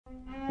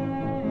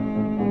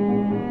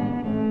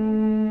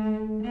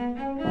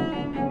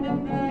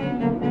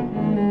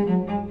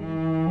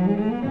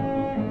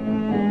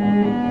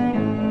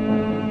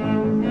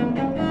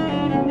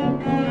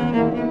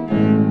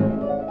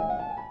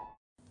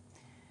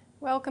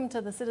Welcome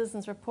to the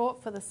Citizens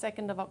Report for the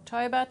 2nd of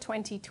October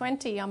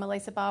 2020. I'm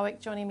Elisa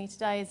Barwick. Joining me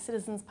today is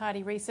Citizens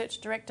Party Research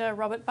Director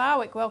Robert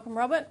Barwick. Welcome,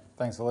 Robert.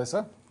 Thanks,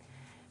 Elisa.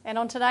 And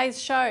on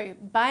today's show,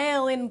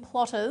 bail-in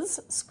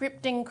plotters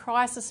scripting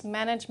crisis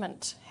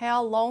management.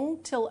 How long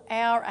till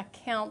our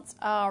accounts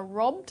are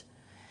robbed?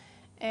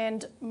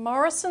 And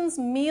Morrison's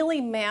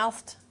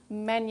mealy-mouthed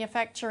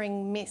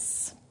manufacturing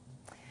miss.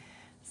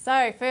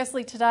 So,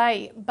 firstly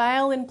today,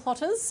 bail-in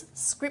plotters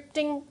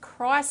scripting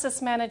crisis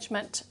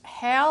management.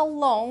 How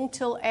long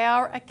till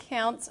our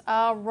accounts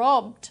are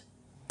robbed?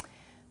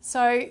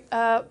 So,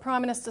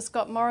 Prime Minister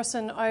Scott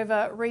Morrison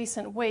over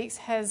recent weeks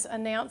has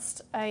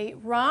announced a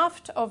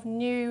raft of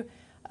new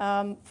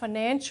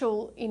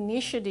financial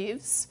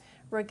initiatives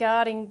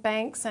regarding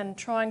banks and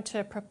trying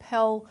to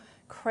propel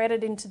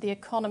credit into the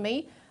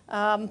economy,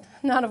 none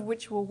of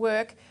which will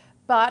work.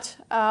 But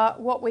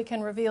what we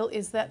can reveal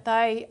is that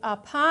they are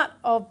part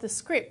of the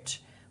script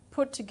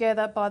put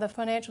together by the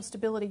Financial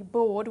Stability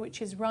Board, which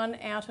is run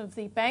out of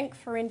the Bank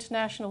for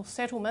International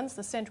Settlements,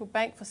 the central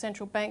bank for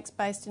central banks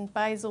based in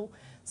Basel,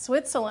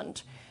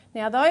 Switzerland.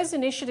 Now, those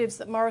initiatives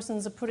that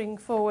Morrison's are putting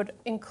forward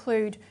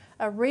include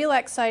a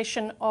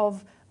relaxation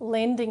of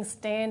lending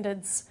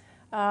standards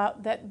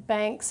that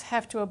banks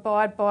have to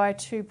abide by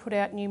to put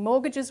out new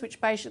mortgages, which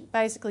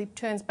basically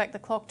turns back the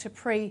clock to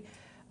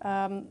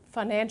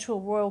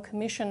Financial Royal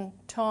Commission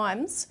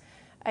times,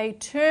 a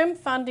term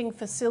funding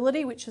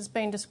facility which has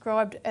been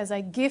described as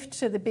a gift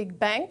to the big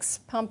banks,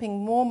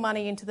 pumping more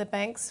money into the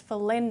banks for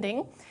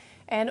lending,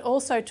 and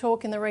also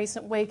talk in the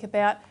recent week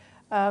about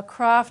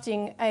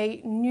crafting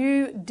a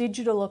new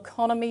digital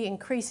economy,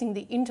 increasing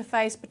the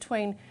interface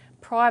between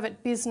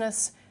private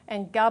business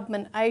and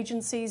government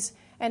agencies.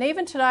 And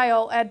even today,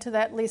 I'll add to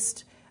that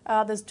list,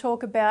 there's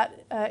talk about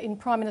in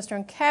Prime Minister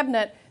and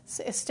Cabinet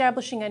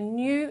establishing a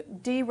new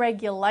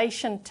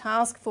deregulation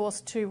task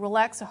force to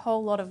relax a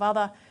whole lot of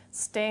other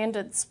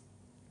standards.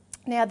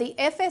 Now, the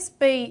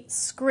FSB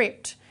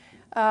script,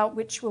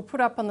 which we'll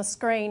put up on the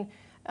screen,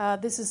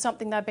 this is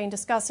something they've been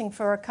discussing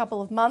for a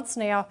couple of months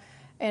now,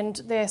 and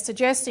they're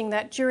suggesting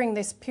that during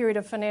this period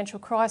of financial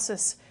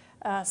crisis,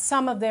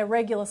 some of their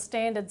regular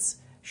standards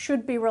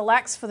should be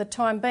relaxed for the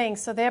time being.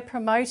 So they're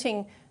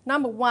promoting,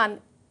 number one,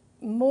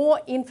 more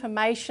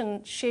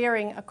information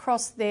sharing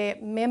across their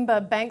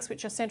member banks,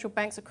 which are central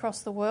banks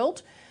across the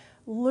world,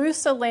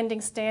 looser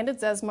lending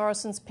standards, as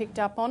Morrison's picked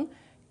up on,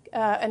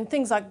 and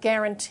things like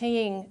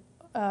guaranteeing,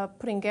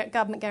 putting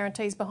government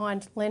guarantees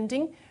behind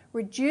lending,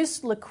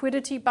 reduced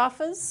liquidity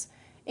buffers,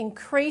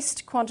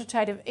 increased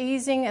quantitative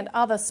easing and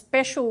other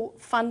special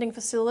funding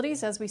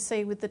facilities, as we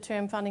see with the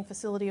term funding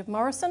facility of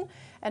Morrison,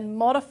 and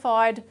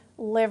modified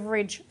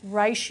leverage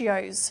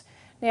ratios.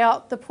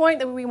 Now, the point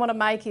that we want to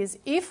make is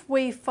if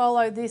we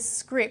follow this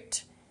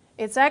script,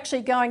 it's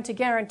actually going to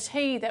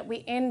guarantee that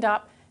we end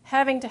up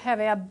having to have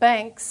our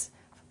banks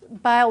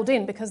bailed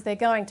in because they're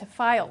going to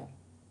fail.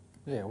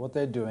 Yeah, what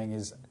they're doing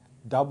is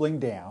doubling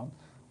down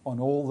on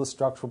all the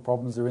structural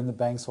problems that are in the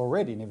banks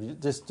already. And if you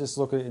just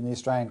look at it in the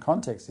Australian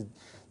context,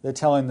 they're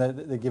telling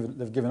that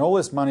they've given all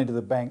this money to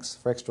the banks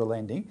for extra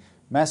lending,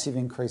 massive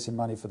increase in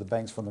money for the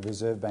banks from the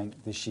Reserve Bank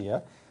this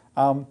year.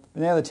 Now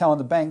they're telling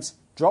the banks,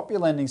 drop your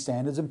lending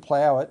standards and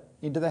plough it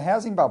into the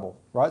housing bubble,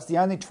 right? It's the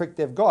only trick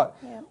they've got.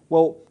 Yeah.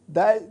 Well,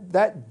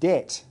 that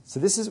debt, so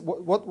this is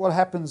what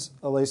happens,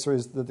 Elisa,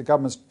 is that the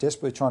government's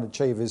desperately trying to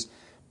achieve is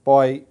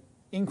by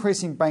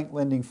increasing bank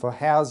lending for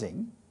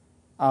housing,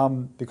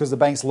 because the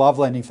banks love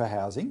lending for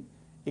housing,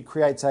 it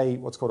creates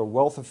what's called a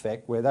wealth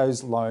effect where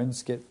those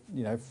loans get,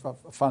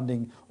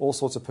 funding all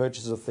sorts of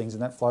purchases of things,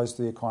 and that flows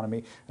through the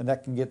economy, and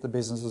that can get the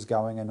businesses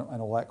going and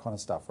all that kind of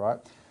stuff, right?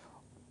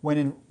 When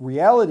in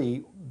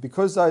reality,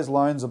 because those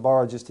loans are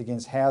borrowed just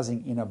against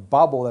housing in a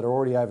bubble that are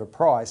already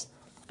overpriced,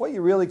 what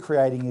you're really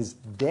creating is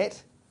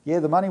debt. Yeah,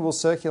 the money will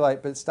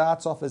circulate, but it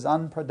starts off as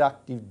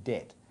unproductive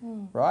debt,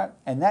 right?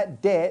 And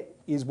that debt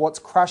is what's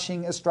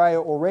crushing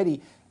Australia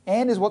already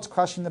and is what's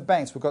crushing the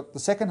banks. We've got the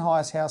second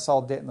highest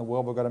household debt in the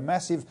world. We've got a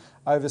massive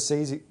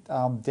overseas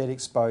debt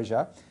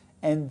exposure,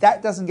 and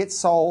that doesn't get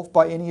solved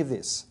by any of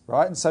this,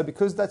 right? And so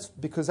because that's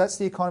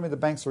the economy the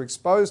banks are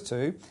exposed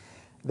to,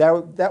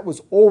 that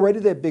was already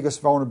their biggest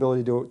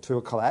vulnerability to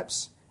a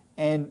collapse.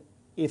 And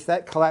if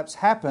that collapse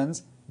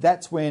happens,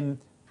 that's when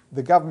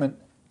the government,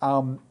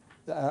 by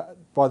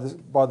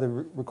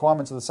the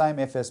requirements of the same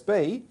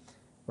FSB,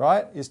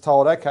 right, is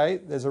told, okay,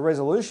 there's a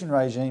resolution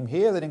regime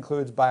here that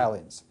includes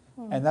bail-ins.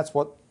 And that's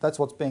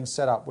what's being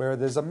set up, where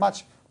there's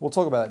we'll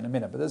talk about that in a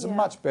minute, but there's a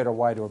much better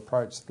way to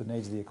approach the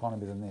needs of the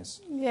economy than this.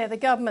 Yeah, the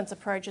government's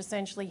approach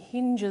essentially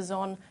hinges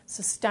on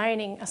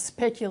sustaining a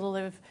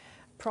speculative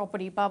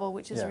property bubble,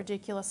 which is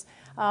ridiculous.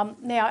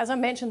 Now, as I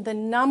mentioned, the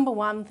number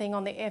one thing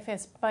on the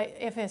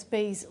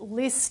FSB's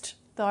list,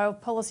 though,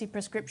 of policy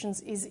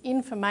prescriptions is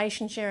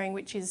information sharing,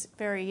 which is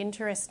very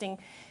interesting.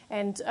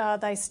 And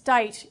they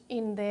state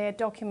in their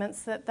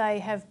documents that they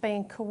have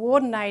been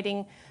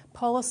coordinating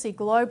policy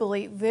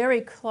globally very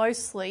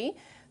closely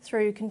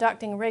through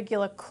conducting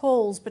regular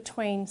calls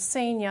between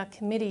senior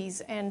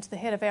committees, and the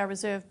head of our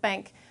Reserve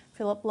Bank,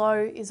 Philip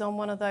Lowe, is on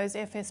one of those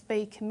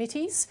FSB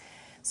committees.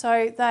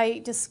 So they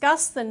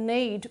discuss the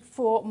need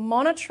for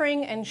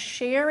monitoring and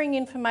sharing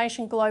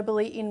information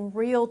globally in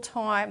real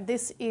time.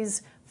 This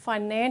is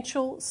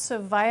financial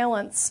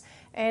surveillance.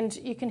 And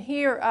you can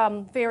hear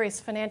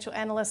various financial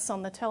analysts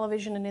on the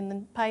television and in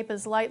the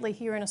papers lately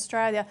here in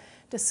Australia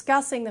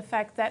discussing the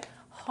fact that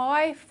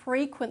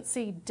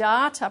high-frequency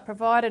data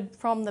provided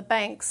from the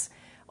banks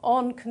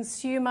on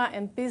consumer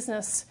and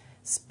business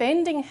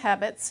spending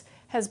habits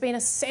has been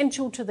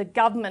essential to the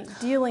government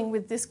dealing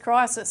with this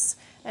crisis.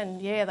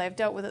 And yeah, they've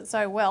dealt with it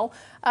so well.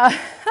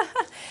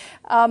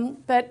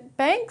 But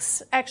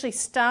banks actually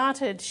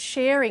started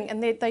sharing,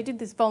 and they did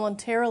this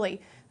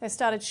voluntarily. They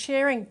started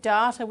sharing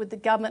data with the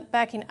government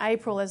back in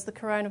April as the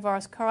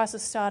coronavirus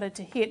crisis started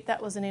to hit.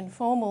 That was an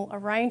informal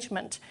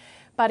arrangement.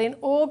 But in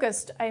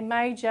August, a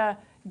major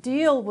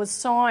deal was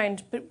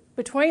signed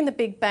between the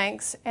big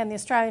banks and the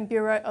Australian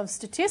Bureau of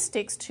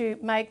Statistics to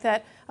make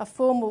that a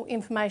formal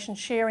information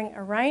sharing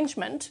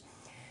arrangement.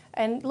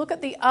 And look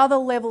at the other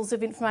levels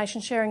of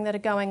information sharing that are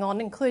going on,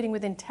 including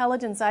with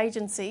intelligence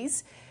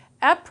agencies.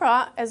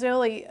 APRA, as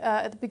early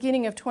at the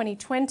beginning of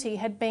 2020,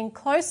 had been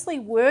closely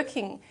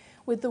working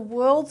with the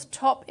world's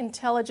top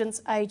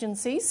intelligence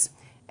agencies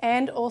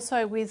and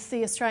also with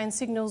the Australian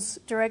Signals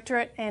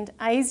Directorate and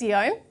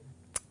ASIO.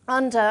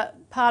 Under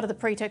part of the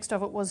pretext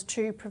of it was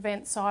to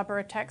prevent cyber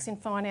attacks in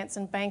finance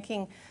and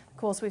banking. Of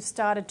course, we've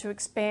started to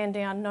expand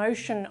our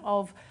notion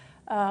of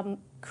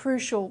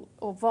crucial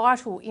or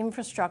vital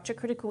infrastructure,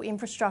 critical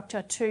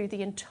infrastructure, to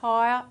the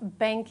entire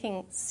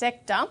banking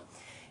sector.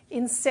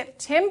 In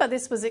September,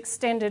 this was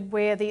extended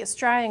where the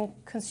Australian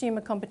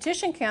Consumer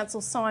Competition Council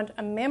signed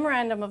a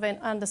memorandum of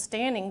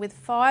understanding with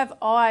Five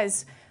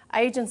Eyes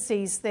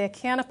agencies, their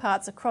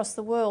counterparts across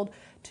the world,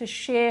 to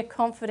share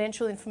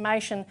confidential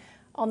information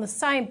on the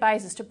same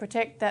basis to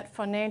protect that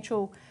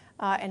financial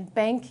and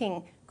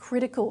banking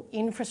critical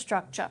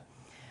infrastructure.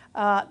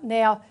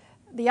 Now,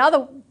 the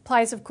other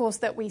place, of course,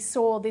 that we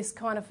saw this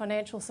kind of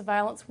financial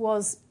surveillance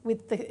was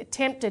with the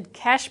attempted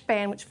cash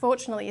ban, which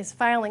fortunately is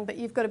failing, but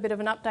you've got a bit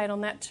of an update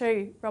on that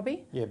too,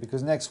 Robbie? Yeah,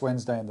 because next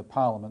Wednesday in the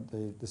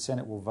Parliament, the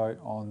Senate will vote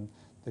on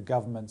the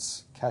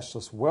government's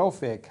cashless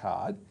welfare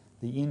card,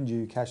 the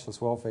indue cashless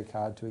welfare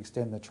card, to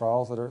extend the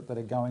trials that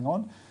are going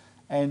on.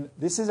 And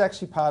this is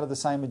actually part of the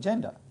same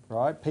agenda,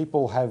 right?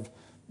 People have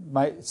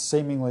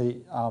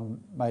seemingly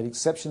made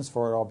exceptions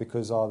for it,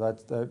 because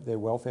they're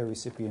welfare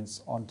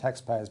recipients on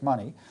taxpayers'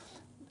 money,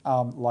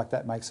 like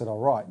that makes it all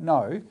right.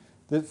 No,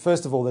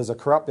 first of all, there's a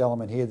corrupt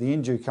element here. The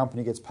indue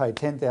company gets paid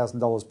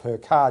 $10,000 per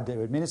card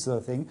to administer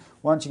the thing.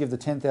 Why don't you give the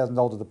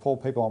 $10,000 to the poor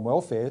people on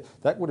welfare?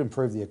 That would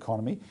improve the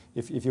economy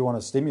if you want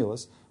a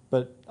stimulus.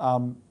 But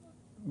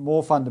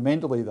more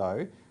fundamentally,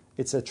 though,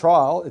 it's a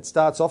trial. It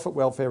starts off at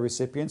welfare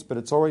recipients, but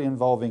it's already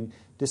involving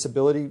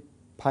disability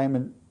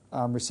payment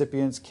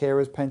recipients,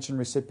 carers, pension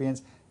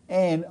recipients,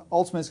 and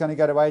ultimately it's going to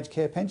go to aged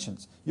care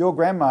pensions. Your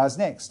grandma's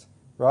next,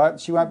 right?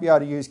 She won't be able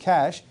to use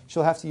cash.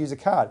 She'll have to use a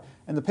card.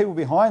 And the people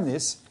behind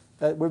this,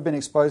 we've been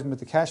exposing with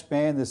the cash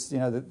ban,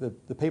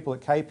 the people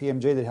at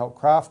KPMG that helped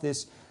craft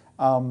this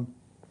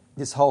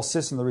whole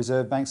system the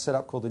Reserve Bank set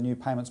up called the New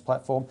Payments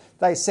Platform.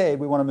 They said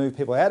we want to move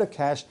people out of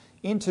cash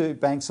into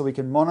banks so we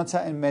can monitor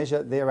and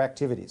measure their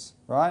activities,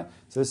 right?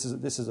 So this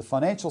is a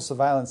financial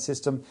surveillance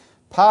system.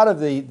 Part of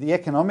the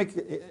economic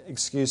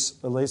excuse,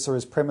 Elisa,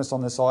 is premised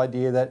on this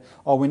idea that,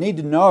 we need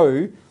to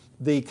know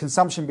the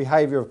consumption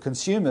behaviour of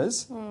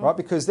consumers, right?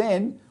 Because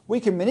then we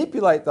can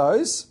manipulate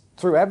those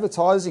through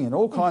advertising and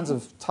all kinds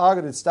of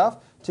targeted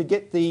stuff to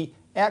get the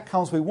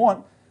outcomes we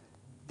want.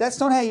 That's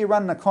not how you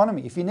run an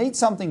economy. If you need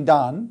something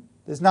done,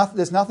 there's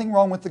nothing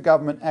wrong with the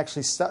government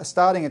actually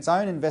starting its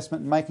own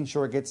investment and making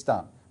sure it gets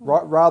done,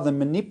 right? Rather than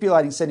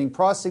manipulating, sending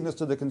price signals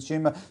to the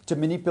consumer to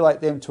manipulate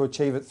them to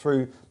achieve it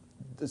through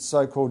the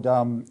so-called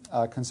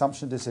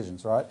consumption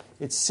decisions, right?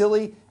 It's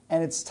silly,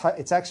 and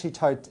it's actually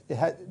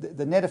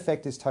the net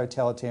effect is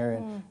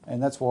totalitarian,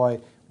 and that's why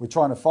we're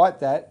trying to fight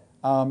that.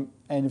 And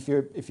if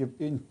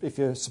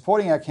you're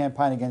supporting our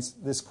campaign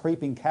against this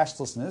creeping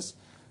cashlessness,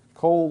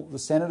 call the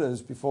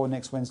senators before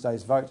next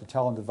Wednesday's vote to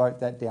tell them to vote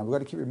that down. We've got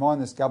to keep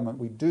reminding this government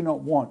we do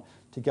not want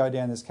to go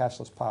down this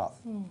cashless path.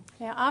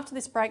 Now, after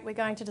this break, we're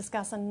going to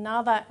discuss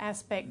another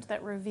aspect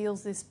that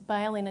reveals this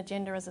bail-in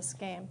agenda as a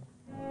scam.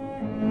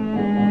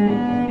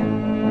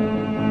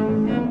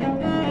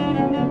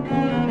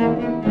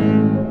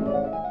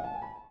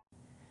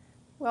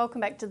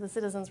 Welcome back to the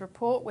Citizens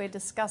Report. We're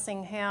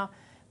discussing how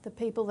the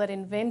people that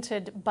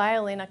invented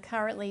bail-in are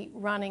currently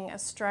running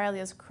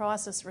Australia's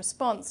crisis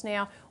response.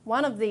 Now,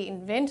 one of the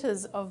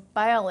inventors of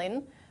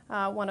bail-in,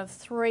 one of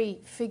three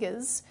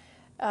figures,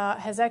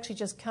 has actually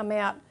just come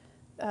out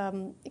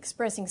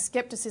expressing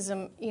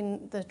scepticism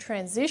in the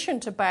transition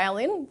to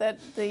bail-in, that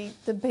the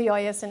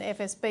BIS and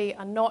FSB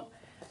are not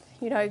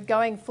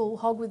going full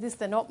hog with this.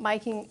 They're not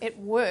making it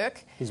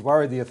work. He's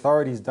worried the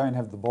authorities don't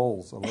have the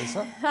balls,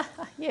 Elisa,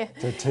 Yeah.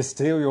 to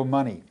steal your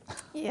money.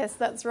 Yes,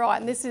 that's right.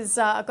 And this is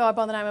a guy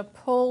by the name of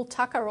Paul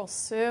Tucker, or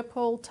Sir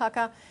Paul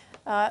Tucker,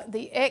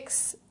 the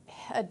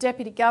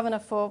ex-Deputy Governor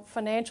for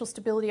Financial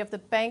Stability of the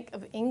Bank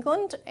of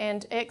England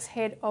and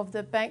ex-head of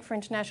the Bank for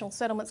International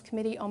Settlements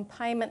Committee on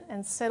Payment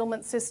and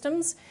Settlement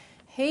Systems.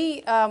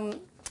 He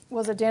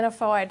was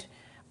identified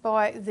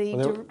by the...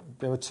 Well,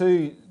 there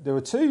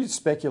were two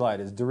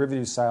speculators,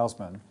 derivative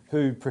salesmen,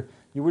 who,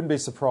 you wouldn't be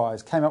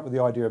surprised, came up with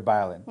the idea of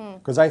bail-in.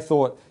 Because they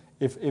thought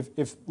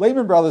if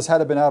Lehman Brothers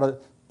had been able to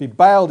be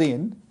bailed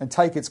in and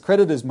take its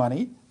creditors'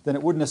 money, then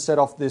it wouldn't have set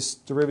off this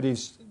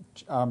derivatives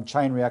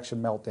chain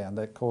reaction meltdown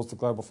that caused the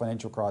global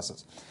financial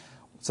crisis.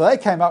 So they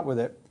came up with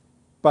it,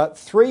 but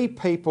 3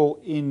 people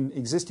in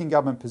existing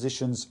government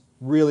positions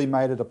really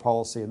made it a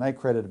policy, and they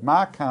credited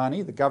Mark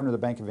Carney, the Governor of the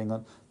Bank of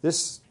England,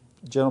 this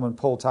gentleman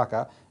Paul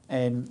Tucker,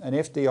 and an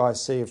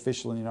FDIC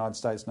official in the United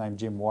States named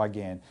Jim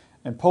Wygand.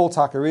 And Paul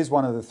Tucker is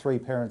one of the 3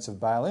 parents of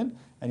bail-in,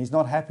 and he's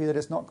not happy that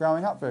it's not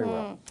growing up very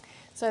well.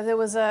 So there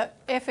was a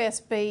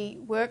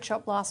FSB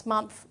workshop last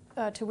month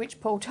to which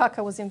Paul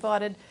Tucker was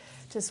invited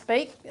to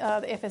speak.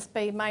 The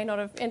FSB may not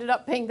have ended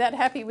up being that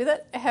happy with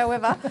it.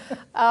 However,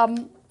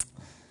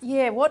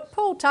 what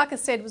Paul Tucker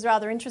said was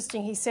rather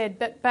interesting. He said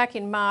that back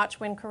in March,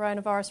 when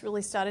coronavirus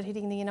really started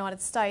hitting the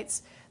United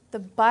States, the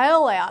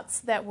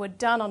bailouts that were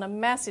done on a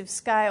massive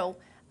scale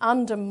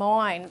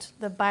undermined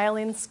the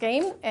bail-in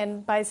scheme,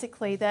 and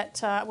basically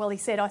that, he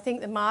said, I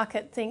think the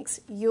market thinks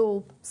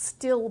you'll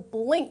still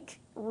blink,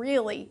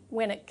 really,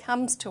 when it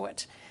comes to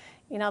it.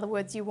 In other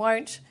words, you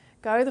won't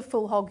go the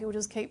full hog, you'll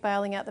just keep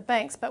bailing out the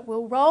banks. But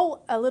we'll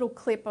roll a little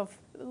clip of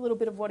a little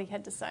bit of what he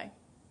had to say.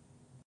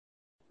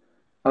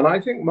 And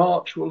I think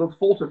March will have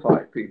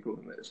fortified people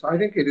in this. I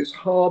think it is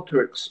hard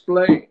to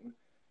explain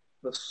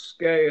the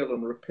scale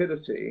and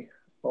rapidity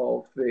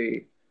of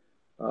the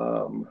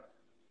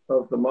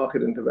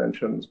market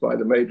interventions by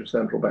the major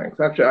central banks.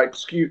 Actually,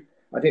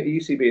 I think the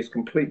ECB is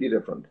completely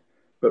different,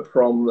 but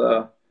from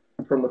the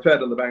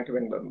Fed and the Bank of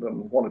England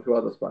and 1 or 2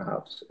 others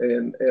perhaps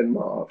in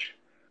March,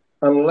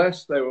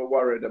 unless they were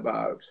worried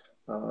about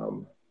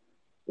 1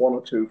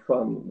 or 2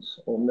 funds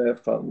or near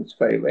funds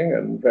failing,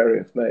 and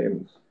various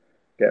names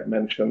get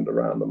mentioned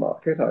around the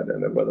market. I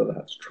don't know whether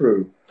that's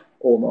true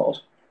or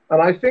not.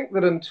 And I think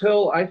that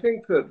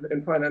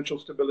in financial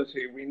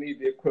stability, we need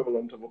the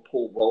equivalent of a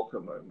Paul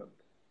Volcker moment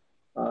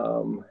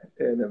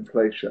in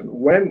inflation.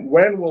 When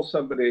will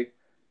somebody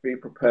be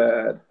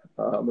prepared,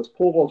 as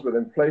Paul was with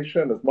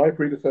inflation, as my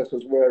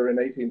predecessors were in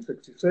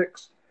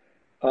 1866,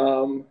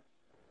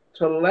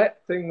 to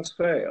let things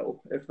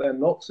fail if they're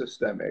not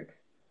systemic,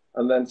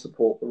 and then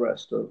support the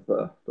rest of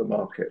the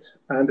market?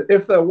 And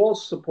if there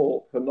was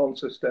support for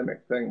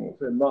non-systemic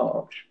things in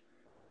March,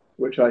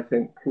 which I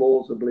think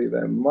plausibly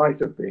there might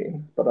have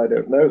been, but I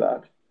don't know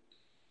that,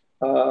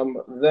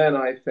 then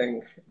I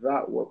think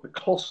that the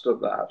cost of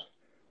that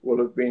would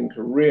have been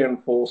to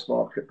reinforce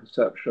market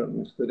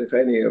perceptions that if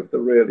any of the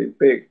really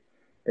big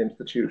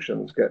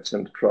institutions gets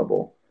into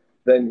trouble,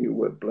 then you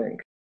would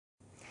blink.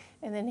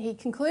 And then he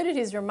concluded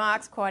his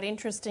remarks quite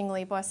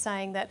interestingly by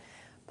saying that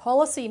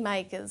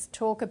policymakers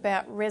talk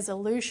about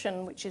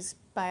resolution, which is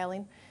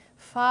bail-in,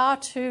 far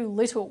too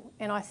little.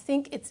 And I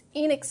think it's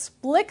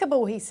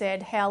inexplicable, he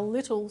said, how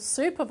little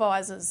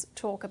supervisors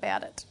talk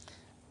about it.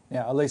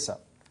 Now, Elisa,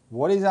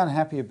 what he's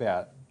unhappy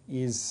about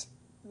is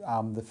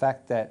the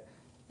fact that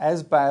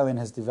as bail-in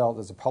has developed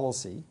as a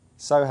policy,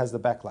 so has the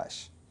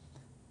backlash,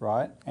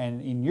 right?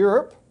 And in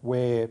Europe,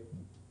 where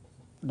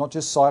not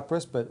just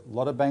Cyprus, but a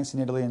lot of banks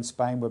in Italy and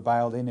Spain were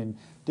bailed in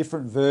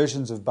different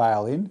versions of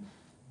bail-in,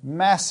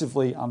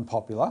 massively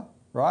unpopular,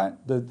 right?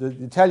 The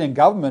Italian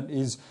government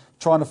is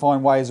trying to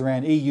find ways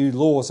around EU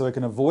law so it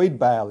can avoid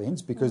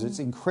bail-ins because it's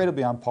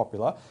incredibly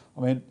unpopular.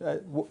 I mean,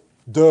 what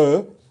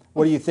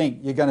do you think?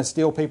 You're going to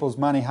steal people's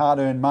money,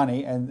 hard-earned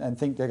money, and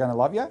think they're going to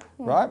love you,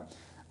 right?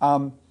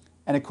 And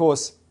of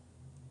course,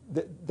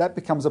 that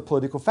becomes a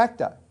political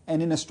factor.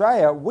 And in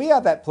Australia, we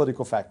are that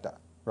political factor,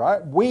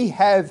 right? We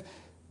have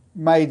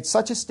made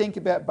such a stink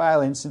about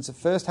bail-in since it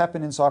first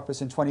happened in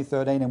Cyprus in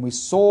 2013, and we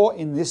saw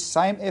in this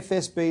same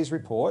FSB's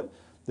report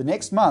the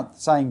next month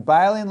saying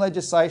bail-in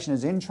legislation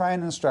is in train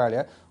in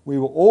Australia. We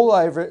were all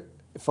over it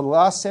for the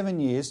last 7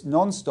 years,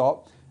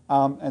 non-stop,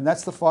 and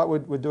that's the fight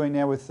we're doing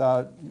now with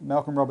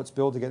Malcolm Roberts'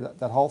 bill to get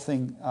that whole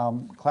thing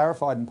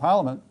clarified in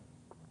Parliament.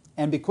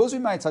 And because we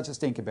made such a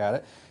stink about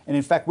it, and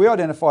in fact we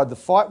identified the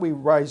fight we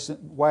waged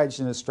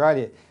in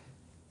Australia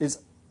is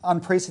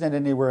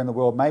unprecedented anywhere in the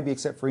world, maybe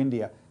except for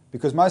India,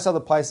 because most other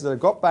places that have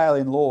got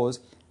bail-in laws,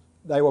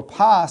 they were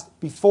passed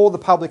before the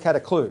public had a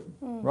clue,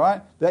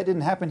 right? That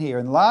didn't happen here.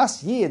 And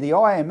last year, the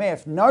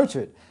IMF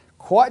noted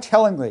quite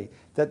tellingly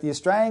that the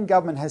Australian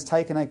government has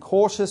taken a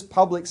cautious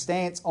public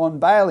stance on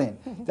bail-in.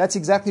 That's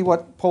exactly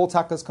what Paul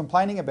Tucker's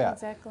complaining about.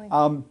 Exactly.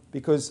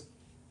 Because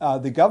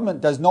the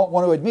government does not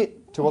want to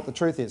admit to what the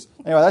truth is.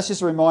 Anyway, that's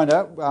just a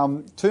reminder.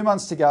 2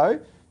 months to go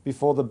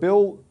before the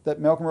bill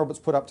that Malcolm Roberts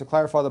put up to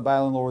clarify the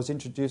bail-in law is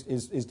introduced,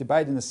 is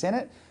debated in the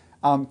Senate.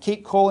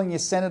 Keep calling your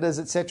senators,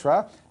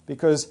 etc.,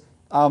 because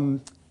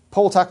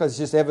Paul Tucker is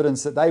just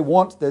evidence that they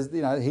want,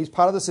 he's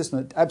part of the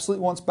system that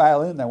absolutely wants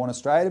bail-in. They want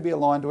Australia to be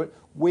aligned to it.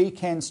 We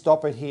can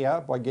stop it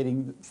here by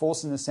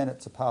forcing the Senate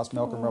to pass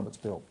Malcolm Roberts'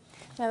 bill.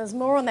 Now, there's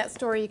more on that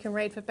story you can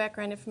read for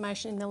background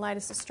information in the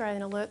latest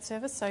Australian Alert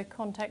Service, so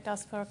contact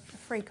us for a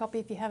free copy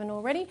if you haven't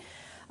already.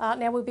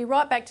 Now, we'll be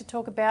right back to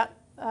talk about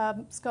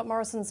Scott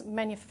Morrison's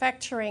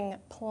manufacturing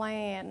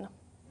plan.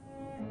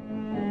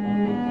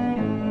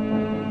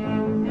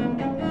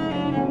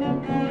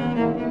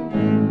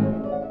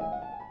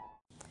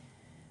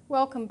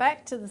 Welcome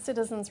back to the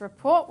Citizens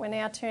Report. We're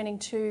now turning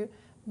to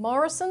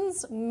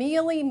Morrison's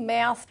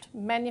mealy-mouthed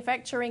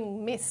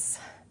manufacturing miss.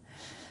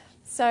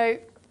 So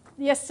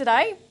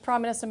yesterday,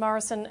 Prime Minister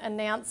Morrison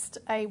announced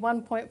a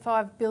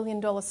 $1.5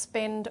 billion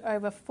spend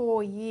over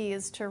 4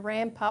 years to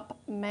ramp up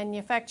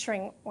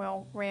manufacturing.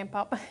 Well, ramp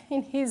up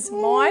in his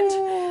mind,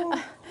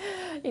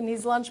 in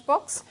his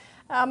lunchbox.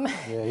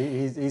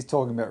 He's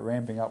talking about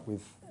ramping up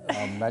with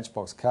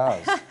Matchbox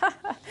cars.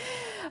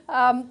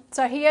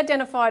 So he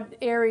identified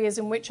areas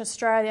in which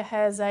Australia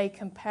has a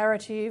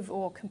comparative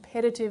or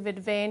competitive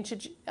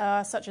advantage,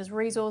 such as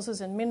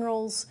resources and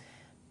minerals,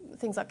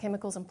 things like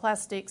chemicals and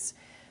plastics,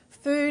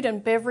 food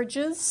and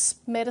beverages,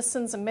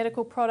 medicines and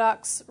medical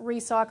products,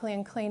 recycling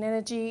and clean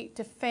energy,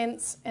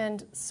 defence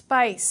and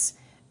space.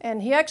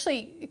 And he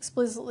actually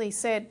explicitly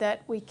said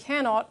that we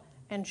cannot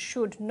and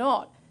should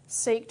not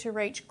seek to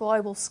reach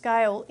global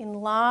scale in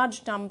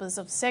large numbers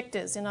of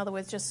sectors, in other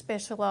words, just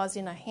specialise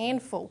in a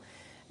handful.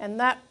 And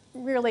that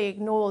really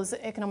ignores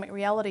the economic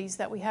realities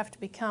that we have to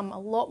become a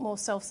lot more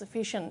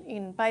self-sufficient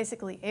in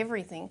basically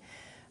everything.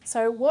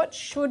 So what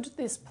should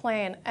this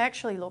plan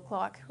actually look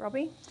like,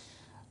 Robbie?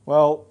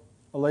 Well,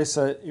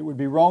 Elisa, it would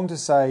be wrong to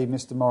say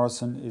Mr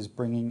Morrison is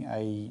bringing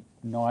a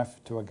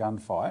knife to a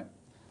gunfight.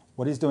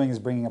 What he's doing is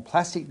bringing a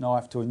plastic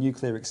knife to a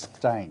nuclear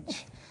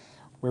exchange.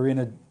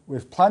 We're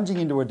plunging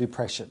into a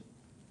depression,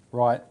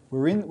 right?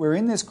 We're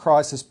in this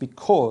crisis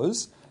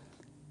because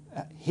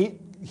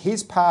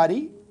his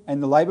party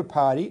and the Labor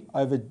Party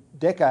over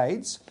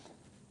decades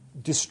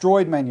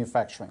destroyed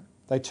manufacturing.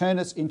 They turned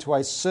us into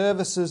a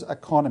services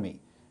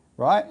economy,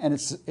 right? And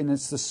it's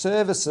the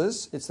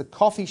services, it's the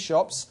coffee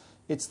shops,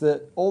 it's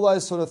all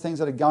those sort of things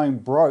that are going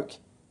broke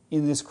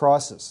in this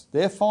crisis.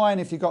 They're fine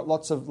if you've got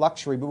lots of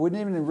luxury, but we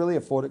wouldn't even really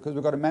afford it because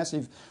we've got a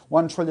massive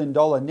 $1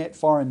 trillion net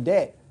foreign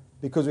debt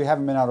because we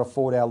haven't been able to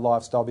afford our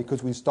lifestyle,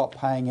 because we've stopped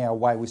paying our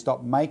way, we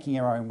stopped making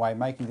our own way,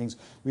 making things.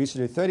 We used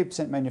to do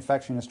 30%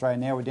 manufacturing in Australia,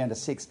 now we're down to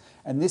 6%.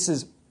 And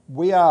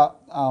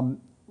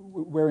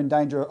we're in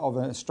danger of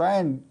an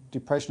Australian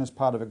depression as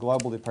part of a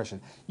global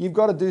depression. You've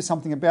got to do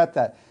something about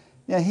that.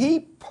 Now,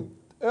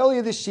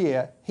 earlier this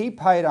year, he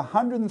paid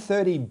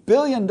 $130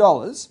 billion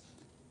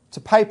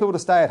to pay people to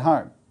stay at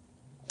home.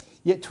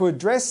 Yet to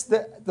address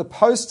the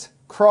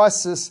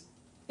post-crisis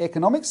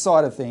economic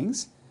side of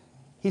things,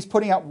 he's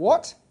putting up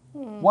what?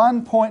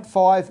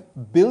 $1.5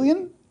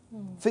 billion?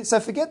 So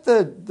forget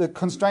the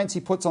constraints he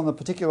puts on the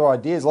particular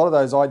ideas. A lot of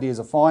those ideas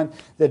are fine.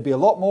 There'd be a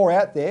lot more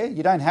out there.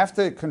 You don't have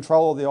to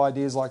control all the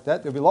ideas like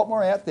that. There'll be a lot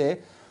more out there.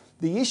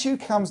 The issue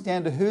comes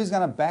down to who's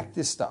going to back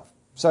this stuff.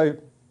 So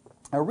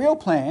a real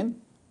plan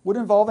would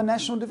involve a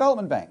national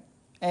development bank.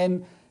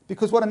 And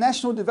because what a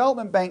national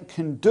development bank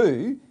can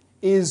do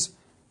is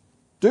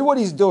do what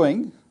he's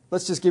doing.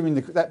 Let's just give him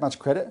that much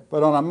credit,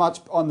 but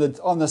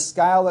on the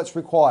scale that's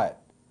required.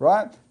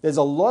 Right? There's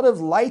a lot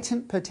of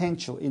latent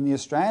potential in the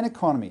Australian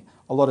economy,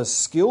 a lot of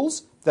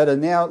skills that are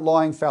now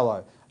lying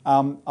fallow,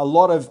 a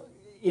lot of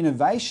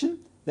innovation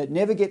that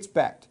never gets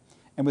backed.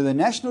 And with a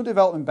national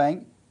development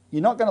bank,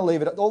 you're not going to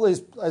leave it. All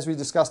these, as we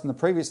discussed in the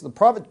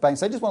private banks,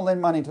 they just want to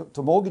lend money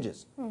to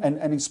mortgages and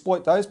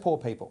exploit those poor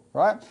people,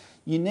 right?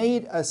 You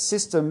need a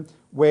system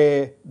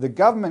where the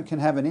government can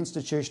have an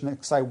institution that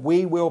can say,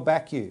 we will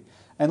back you.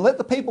 And let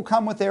the people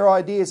come with their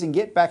ideas and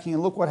get backing,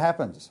 and look what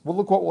happens. Well,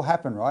 look what will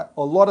happen, right?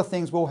 A lot of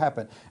things will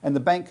happen. And the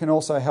bank can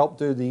also help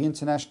do the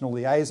international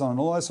liaison and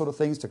all those sort of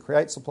things to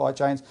create supply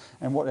chains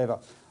and whatever.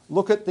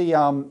 Look at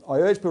I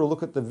urge people to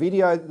look at the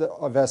video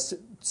of our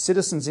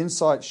Citizens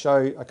Insight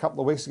show a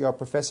couple of weeks ago,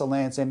 Professor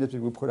Lance Endersby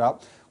will put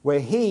up, where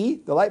the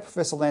late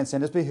Professor Lance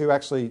Endersby, who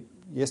actually,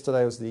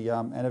 yesterday was the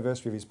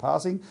anniversary of his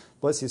passing,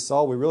 bless his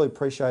soul, we really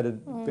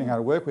appreciated being able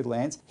to work with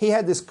Lance. He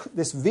had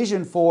this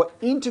vision for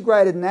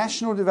integrated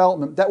national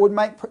development that would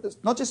make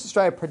not just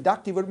Australia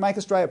productive, it would make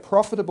Australia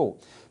profitable.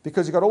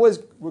 Because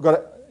we've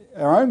got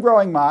our own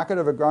growing market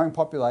of a growing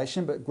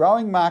population, but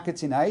growing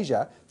markets in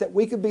Asia that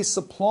we could be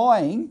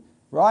supplying,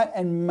 right,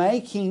 and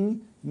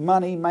making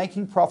money,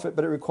 making profit,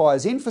 but it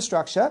requires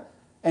infrastructure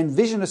and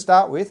vision to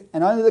start with,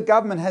 and only the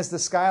government has the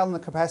scale and the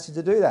capacity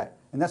to do that.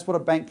 And that's what a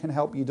bank can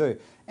help you do.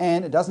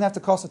 And it doesn't have to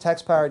cost the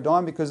taxpayer a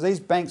dime because these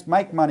banks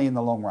make money in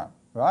the long run,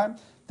 right?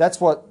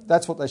 That's what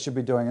they should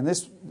be doing. And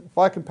this,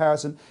 by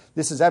comparison,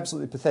 this is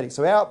absolutely pathetic.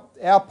 So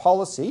our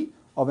policy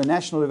of a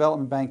national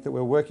development bank that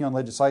we're working on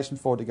legislation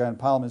for to go in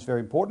Parliament is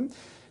very important.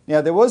 Now,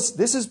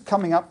 this is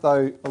coming up,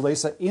 though,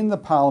 Elisa, in the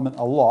Parliament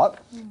a lot.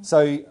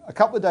 So a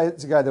couple of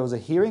days ago, there was a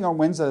hearing on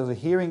Wednesday. There was a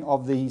hearing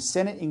of the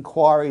Senate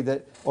inquiry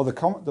the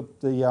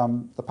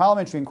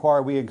parliamentary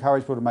inquiry we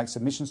encourage people to make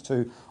submissions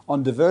to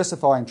on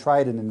diversifying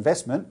trade and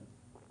investment.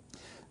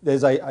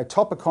 There's a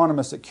top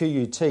economist at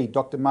QUT,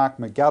 Dr. Mark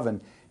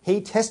McGovern. He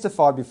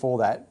testified before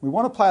that. We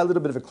want to play a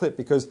little bit of a clip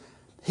because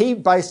he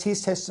based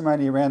his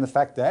testimony around the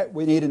fact that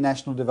we need a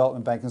national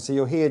development bank. And so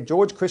you'll hear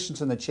George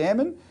Christensen, the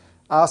chairman,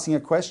 asking a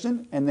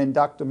question, and then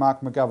Dr.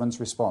 Mark McGovern's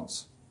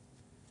response.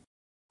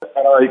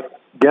 I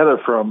gather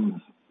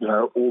from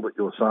all that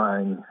you're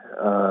saying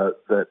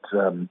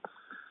that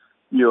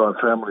you are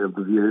firmly of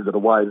the view that a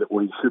way that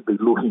we should be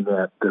looking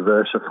at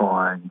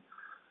diversifying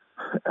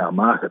our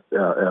market,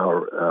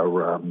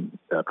 our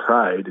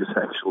trade, is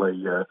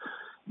actually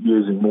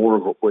using more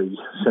of what we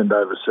send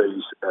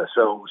overseas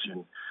ourselves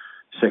in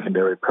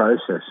secondary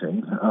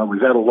processing.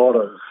 We've had a lot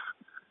of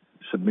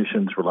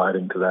submissions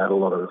relating to that, a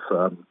lot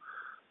of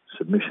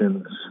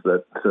submissions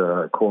that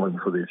are calling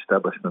for the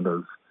establishment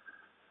of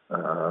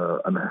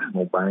a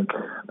national bank,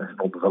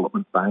 national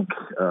development bank.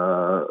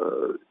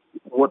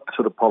 What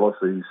sort of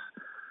policies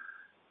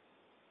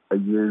are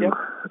you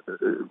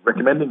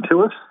recommending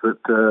to us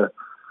that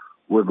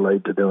would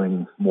lead to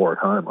doing more at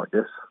home, I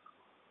guess?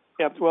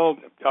 Yeah, well,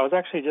 I was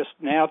actually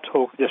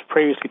just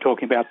previously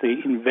talking about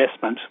the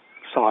investment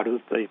side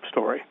of the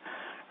story,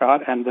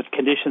 right? And the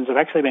conditions have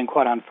actually been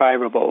quite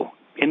unfavourable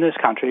in this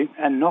country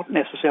and not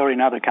necessarily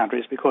in other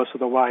countries because of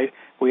the way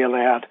we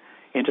allowed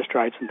interest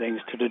rates and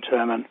things to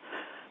determine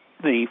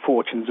the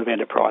fortunes of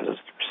enterprises,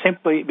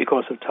 simply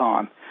because of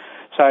time.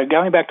 So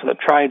going back to the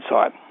trade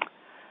side,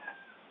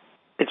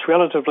 it's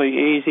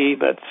relatively easy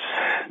but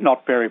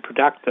not very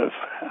productive,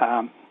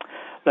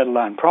 let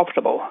alone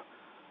profitable,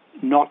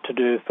 not to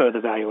do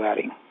further value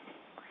adding.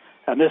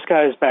 And this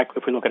goes back,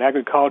 if we look at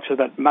agriculture,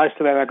 that most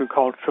of our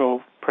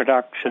agricultural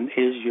production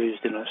is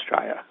used in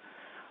Australia.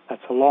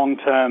 That's a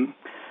long-term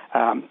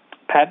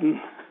pattern,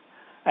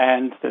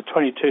 and the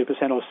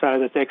 22% or so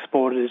that's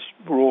exported is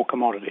raw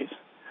commodities.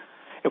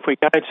 If we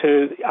go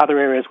to other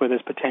areas where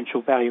there's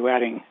potential value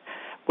adding,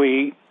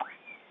 we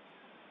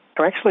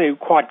are actually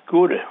quite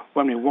good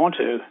when we want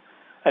to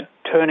at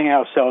turning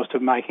ourselves to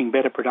making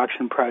better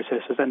production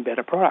processes and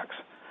better products.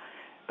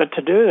 But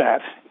to do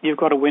that, you've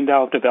got a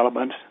window of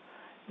development.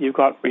 You've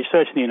got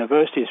research in the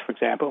universities, for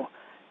example,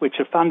 which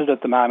are funded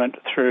at the moment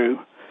through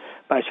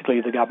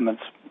basically the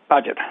government's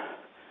budget.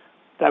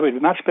 They would be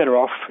much better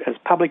off as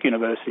public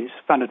universities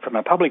funded from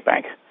a public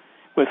bank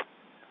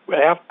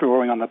without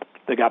drawing on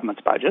the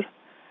government's budget.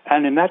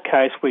 And in that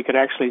case, we could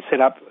actually set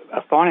up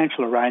a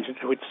financial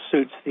arrangement which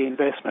suits the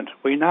investment.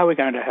 We know we're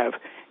going to have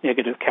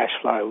negative cash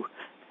flow,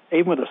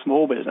 even with a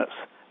small business,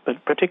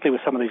 but particularly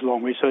with some of these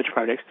long research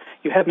projects,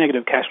 you have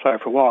negative cash flow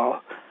for a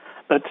while,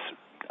 but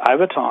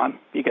over time,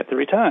 you get the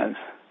returns.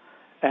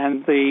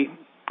 And the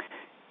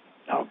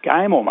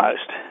game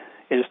almost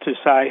is to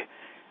say,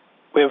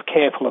 we're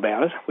careful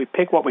about it, we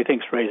pick what we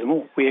think is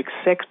reasonable, we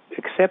accept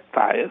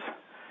failures.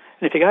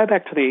 And if you go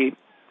back to the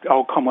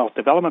old Commonwealth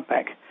Development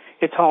Bank,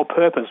 its whole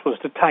purpose was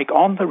to take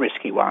on the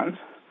risky ones,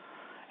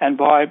 and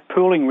by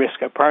pooling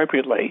risk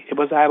appropriately, it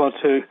was able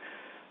to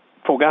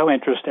forego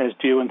interest as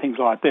due and things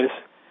like this,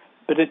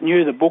 but it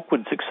knew the book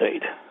would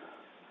succeed.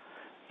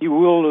 You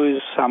will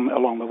lose some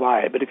along the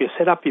way, but if you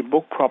set up your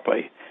book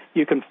properly,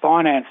 you can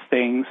finance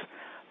things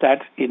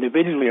that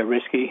individually are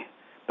risky,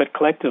 but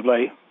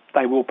collectively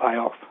they will pay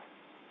off.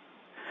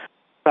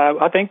 So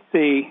I think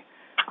the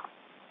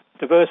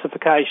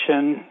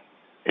diversification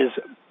is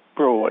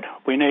broad.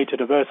 We need to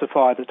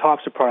diversify the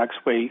types of products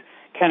we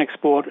can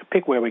export,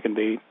 pick where we can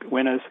be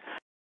winners.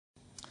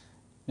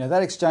 Now,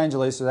 that exchange,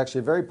 Elisa, is actually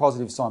a very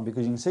positive sign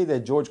because you can see there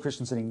George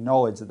Christensen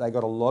acknowledged that they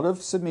got a lot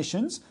of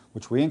submissions,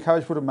 which we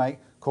encourage people to make,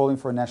 calling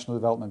for a national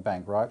development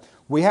bank, right?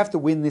 We have to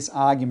win this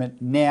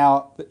argument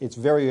now. It's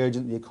very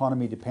urgent. The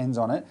economy depends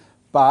on it.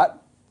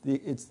 But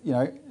the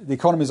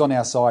economy is on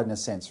our side in a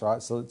sense,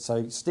 right? So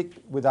stick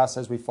with us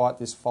as we fight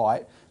this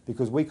fight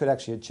because we could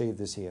actually achieve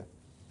this here.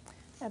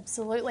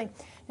 Absolutely.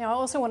 Now, I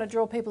also want to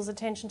draw people's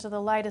attention to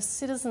the latest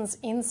Citizens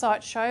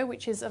Insight show,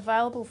 which is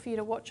available for you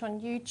to watch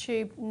on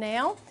YouTube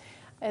now.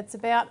 It's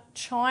about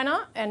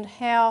China and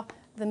how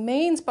the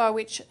means by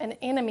which an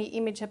enemy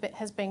image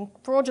has been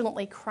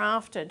fraudulently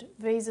crafted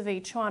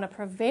vis-a-vis China,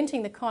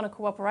 preventing the kind of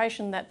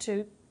cooperation that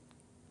to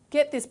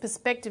get this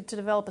perspective to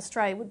develop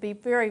Australia would be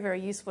very, very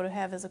useful to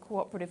have as a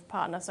cooperative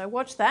partner. So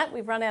watch that.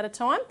 We've run out of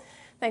time.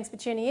 Thanks for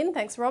tuning in.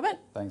 Thanks, Robert.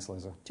 Thanks,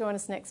 Lisa. Join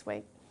us next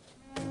week.